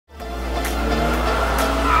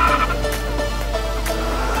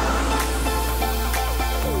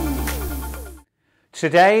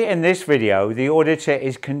Today in this video, the auditor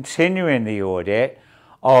is continuing the audit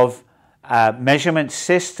of measurement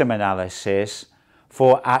system analysis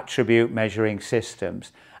for attribute measuring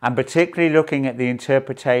systems, and particularly looking at the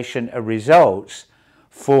interpretation of results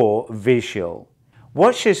for visual.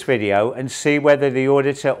 Watch this video and see whether the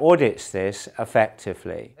auditor audits this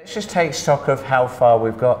effectively. Let's just take stock of how far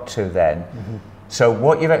we've got to then. So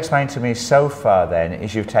what you've explained to me so far then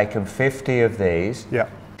is you've taken 50 of these. Yeah.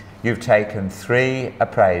 You've taken 3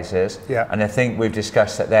 appraisers, and I think we've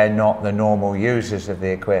discussed that they're not the normal users of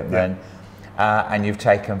the equipment, and you've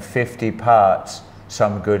taken 50 parts,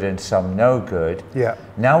 some good and some no good.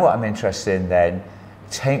 Now what I'm interested in then,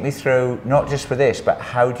 take me through, not just for this, but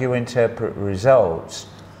how do you interpret results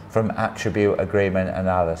from attribute agreement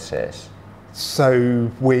analysis?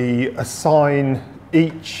 So we assign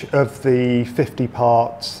each of the 50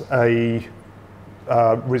 parts a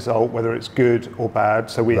result, whether it's good or bad.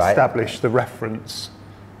 So we establish the reference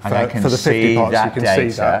for the 50 parts. You can see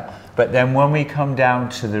that. But then when we come down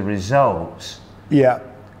to the results,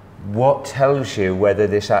 what tells you whether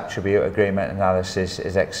this attribute agreement analysis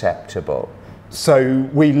is acceptable? So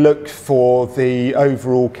we look for the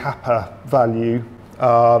overall kappa value,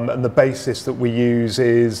 and the basis that we use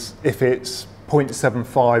is if it's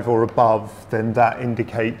 0.75 or above, then that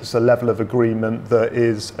indicates a level of agreement that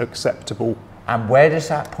is acceptable. And where does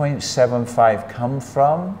that 0.75 come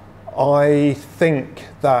from? I think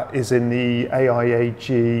that is in the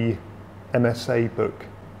AIAG MSA book.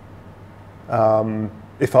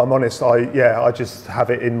 If I'm honest, I just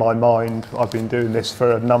have it in my mind. I've been doing this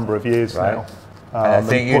for a number of years now. And I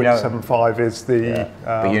think 0.75 is the...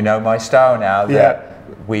 but you know my style now, that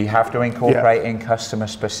we have to incorporate in customer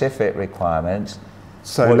specific requirements.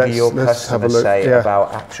 So what do your customers say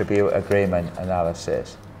about attribute agreement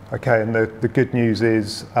analysis? Okay, and the good news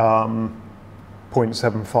is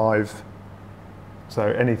 0.75. So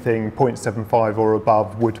anything 0.75 or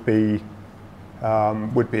above would be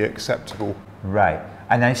acceptable. Right,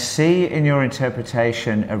 and I see in your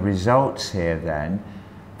interpretation of results here then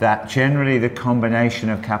that generally the combination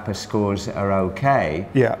of kappa scores are okay.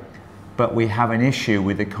 But we have an issue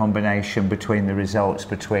with the combination between the results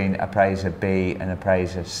between appraiser B and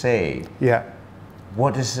appraiser C.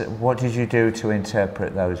 What did you do to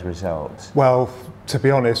interpret those results? Well, to be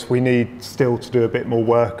honest, we need still to do a bit more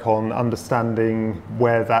work on understanding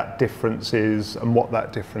where that difference is and what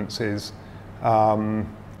that difference is.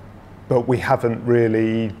 But we haven't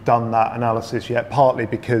really done that analysis yet, partly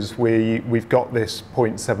because we've got this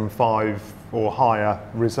 0.75 or higher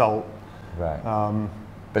result.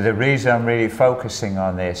 But the reason I'm really focusing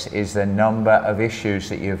on this is the number of issues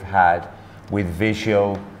that you've had with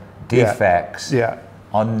visual defects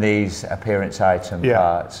on these appearance item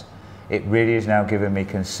parts. It really is now giving me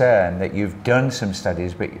concern that you've done some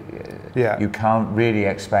studies, but you can't really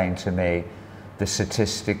explain to me the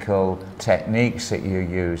statistical techniques that you're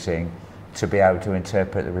using to be able to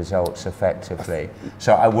interpret the results effectively.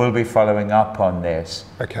 So I will be following up on this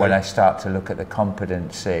when I start to look at the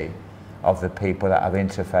competency of the people that I've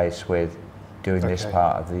interfaced with doing this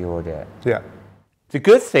part of the audit. The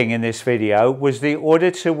good thing in this video was the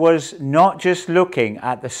auditor was not just looking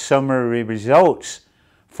at the summary results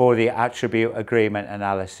for the attribute agreement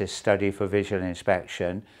analysis study for visual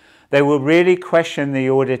inspection. They will really question the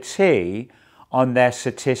auditee on their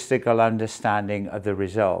statistical understanding of the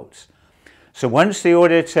results. So once the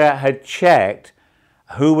auditor had checked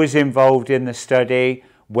who was involved in the study,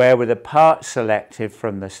 where were the parts selected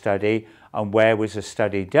from the study, and where was the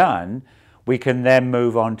study done, we can then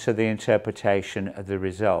move on to the interpretation of the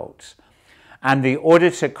results. And the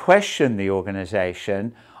auditor questioned the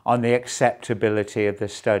organisation on the acceptability of the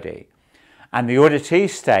study. And the auditee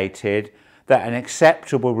stated that an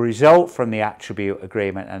acceptable result from the attribute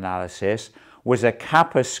agreement analysis was a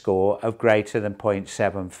kappa score of greater than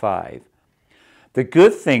 0.75. The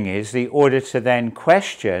good thing is the auditor then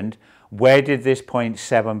questioned where did this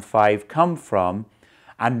 0.75 come from,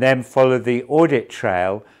 and then followed the audit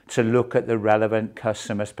trail to look at the relevant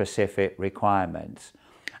customer specific requirements.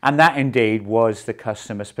 And that indeed was the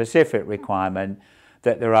customer specific requirement,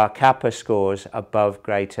 that there are kappa scores above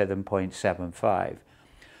greater than 0.75.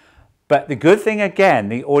 But the good thing again,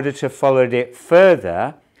 the auditor followed it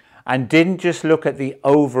further and didn't just look at the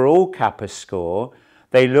overall kappa score,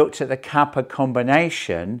 they looked at the kappa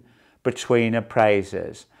combination between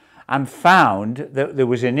appraisers and found that there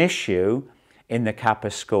was an issue in the kappa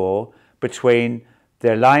score between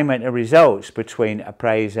the alignment of results between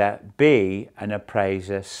appraiser B and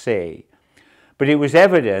appraiser C. But it was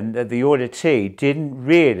evident that the auditee didn't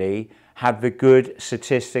really have the good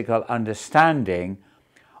statistical understanding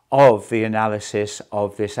of the analysis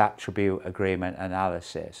of this attribute agreement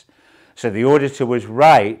analysis. So the auditor was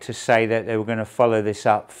right to say that they were going to follow this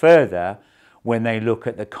up further when they look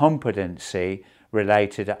at the competency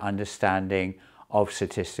related to understanding of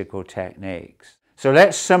statistical techniques. So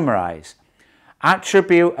let's summarize.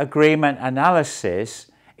 Attribute agreement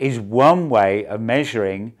analysis is one way of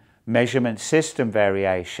measuring measurement system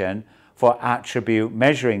variation for attribute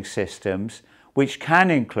measuring systems, which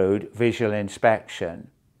can include visual inspection.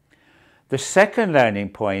 The second learning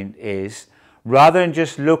point is, rather than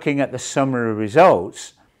just looking at the summary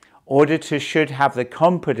results, auditors should have the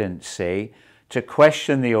competency to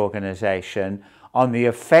question the organisation on the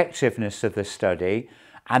effectiveness of the study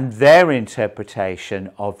and their interpretation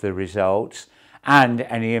of the results and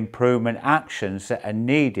any improvement actions that are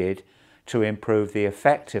needed to improve the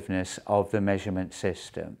effectiveness of the measurement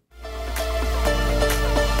system.